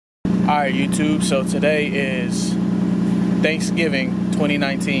Alright, YouTube, so today is Thanksgiving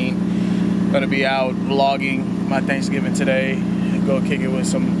 2019. Gonna be out vlogging my Thanksgiving today. Go kick it with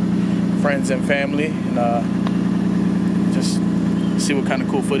some friends and family and just see what kind of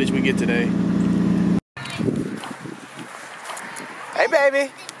cool footage we get today. Hey,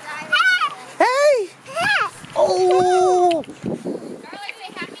 baby. Hey. Oh.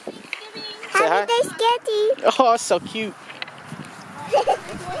 Say hi. Happy Thanksgiving. Oh, so cute.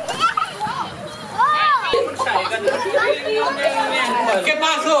 ¿Qué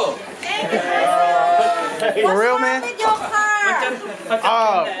pasó? For real, man? I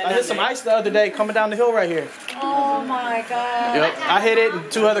hit some ice the other day coming down the hill right here. Oh my God. Yep, I hit it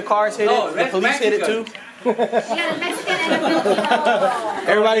and 2 other cars hit it. The police hit it too.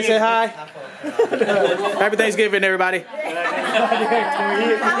 Everybody say hi. Happy Thanksgiving, everybody.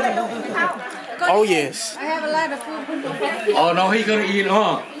 Oh, yes. I have a lot of food. Oh no, he's gonna eat,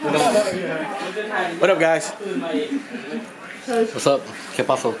 huh? What up, guys? What's up? ¿Qué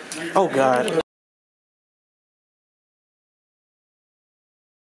pasó? Oh, God.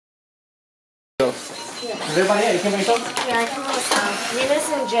 Is everybody here? You can make some? Yeah, I can make some. Venus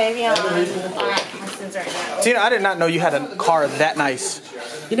and Javion are at Constance right now. Tina, I did not know you had a car that nice.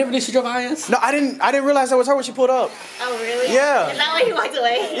 You never did see your eyes? No, I didn't realize that was her when she pulled up. Oh, really? Yeah. Is that why you walked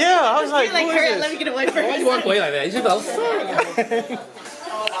away? Yeah, I was like, You're like, who hurry is up, let this? me get away first. Why you walk away like that? You should go.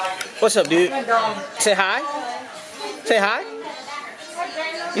 What's up, dude? Say hi. Say hi.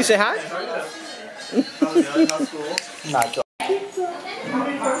 You say hi? Not joking.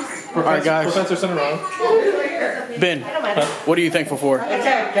 Alright, guys. Professor Cinnamon. Ben, what are you thankful for?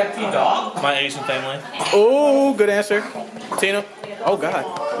 My Asian family. Oh, good answer. Tina? Oh, God.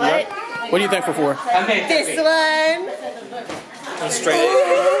 What? What are you thankful for? This one.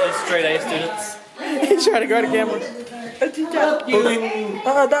 Straight A students. He's trying to grab the camera.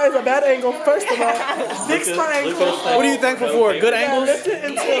 That is a bad angle, first of all. Fix my angle. What are you thankful for? Good angles?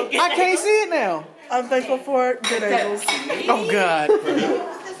 I can't see it now. I'm thankful for good angles. Oh, God.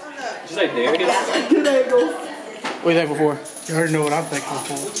 She's like, there it is. Good angles. What are you thankful for? You already know what I'm thankful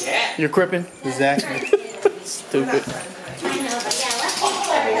for. You're cripping? Exactly. Stupid.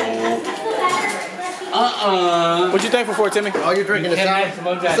 What What you thankful for, Timmy? Oh, you're drinking the shot.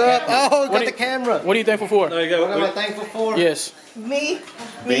 What's up? Oh, got the camera. What are you thankful for? There you go. What am I thankful for? Yes. Me.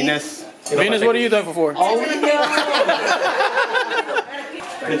 Venus. Venus, what are you thankful for?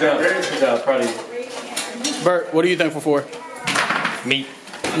 Good job, proud of you. Bert, what are you thankful for? Meat.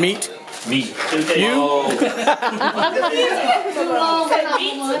 Meat? Meat. You?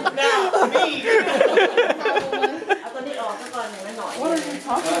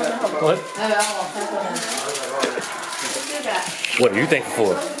 What are you thankful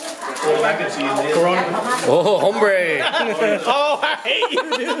for? Corona? Oh, hombre. Oh, I hate you,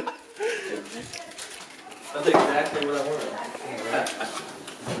 dude. That's exactly what I wanted.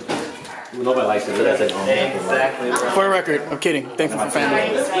 Nobody likes it. That's it. Exactly. For the record, I'm kidding. Thankful for family. I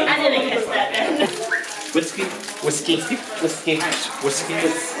didn't catch that then. Whiskey. Whiskey. Whiskey. Whiskey.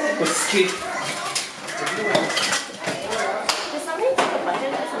 Whiskey. Did somebody take a bite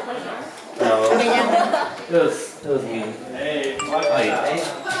of this and put it down? No. It was me. Hey.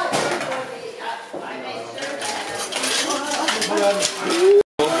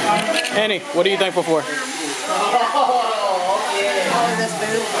 Annie, what are you thankful for? All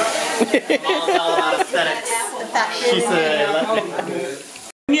about aesthetics. She said.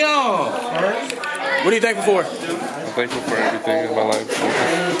 Yo. What are you thankful for? I'm thankful for everything in my life.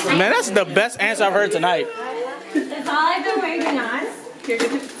 Man, that's the best answer I've heard tonight. That's all I've been waiting on.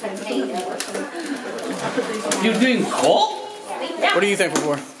 You doing cold? What are you thankful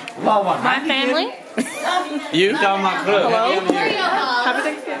for? My family. You? Oreo balls.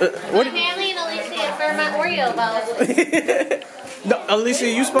 What? My family and Alicia for my Oreo balls. No, Alicia,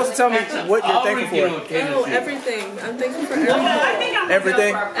 you supposed to tell me what you're thankful for. Oh, everything. I'm thankful for everything.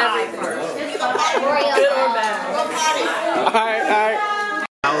 Everything? Oreo Good or balls. bad. All right.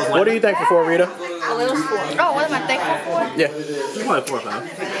 What are you thankful for, Rita? Oh, what am I thankful for? Yeah. You're probably 4 or 5.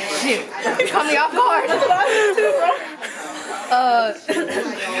 You caught me off guard.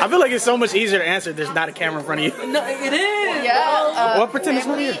 I feel like it's so much easier to answer if there's not a camera in front of you. No, it is. Yeah. What pretend it's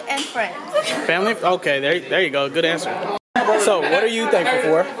not Family here? and friends. Family? Okay, there you go. Good answer. So, what are you thankful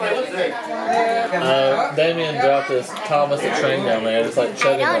for? Damien dropped this Thomas the train down there, just like I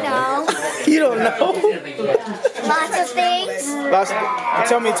chugging don't on it. know. You don't know. Lots of things.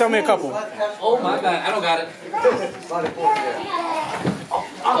 Tell me a couple. Oh my God, I don't got it.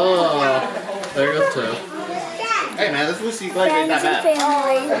 Oh, there goes 2. Hey man, this whiskey like ain't Friends that and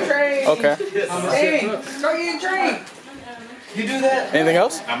bad. family. Okay. Hey, start eating drink. You do that? Anything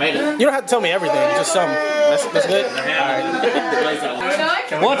else? I made it. You don't have to tell me everything, just some. That's good? All right.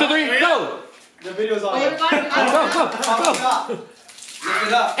 1, 2, 3, go! The video's on. Go. Lift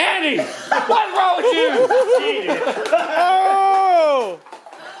it up. Andy! What's wrong with you? Oh!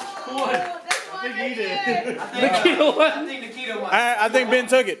 I think he did. Nikita what? I think Nikita won. I think Ben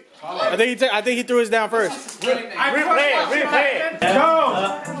took it. I think he threw his down first. Replay it. Go!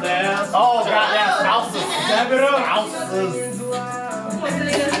 Oh, goddamn spouses. Step it up.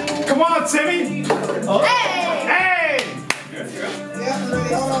 Come on, Timmy. Hey!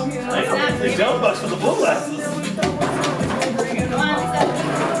 The jump bucks for the blue glasses.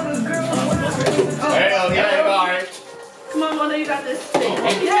 Hell yeah, you got it. Come on, Mona, you got this.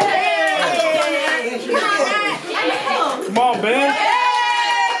 Come on, Ben.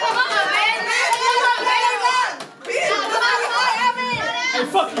 Hey,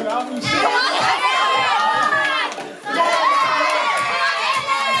 fuck you, Alvin.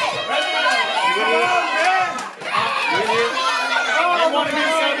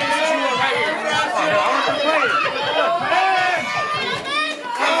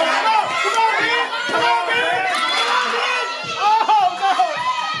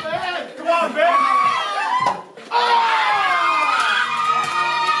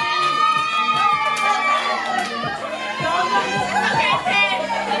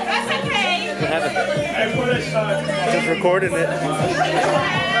 Just recording it.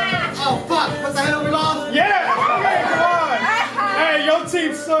 Oh, fuck. What's the hell we lost? Yeah! Hey, come on! Hey, your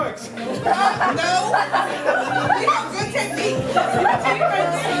team sucks. No. You have good technique.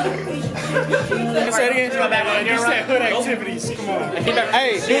 Say it again. You said hood activities. Come on.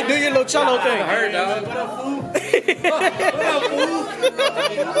 Hey, do your little cholo thing. I heard, dog.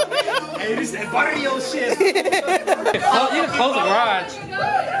 Hey, this that barrio shit. You can close the garage.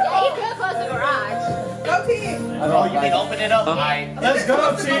 Go team. Oh, you can open it up. Let's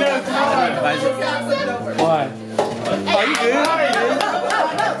go, Tina. Come on. Why? Oh, you good?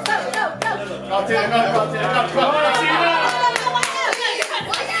 Go, Tina. Go, Tina. Come on, Tina.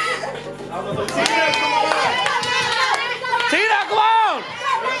 Tina, come on. Tina, come on!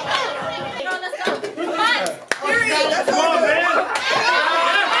 Come on, man.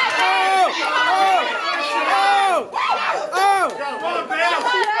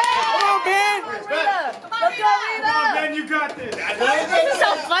 Ben, you got this. This is so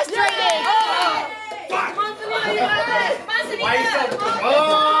frustrating. Fuck. Come on, Felipe, you got this. Come on, Felipe. Why you so...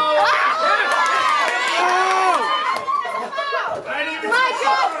 Oh!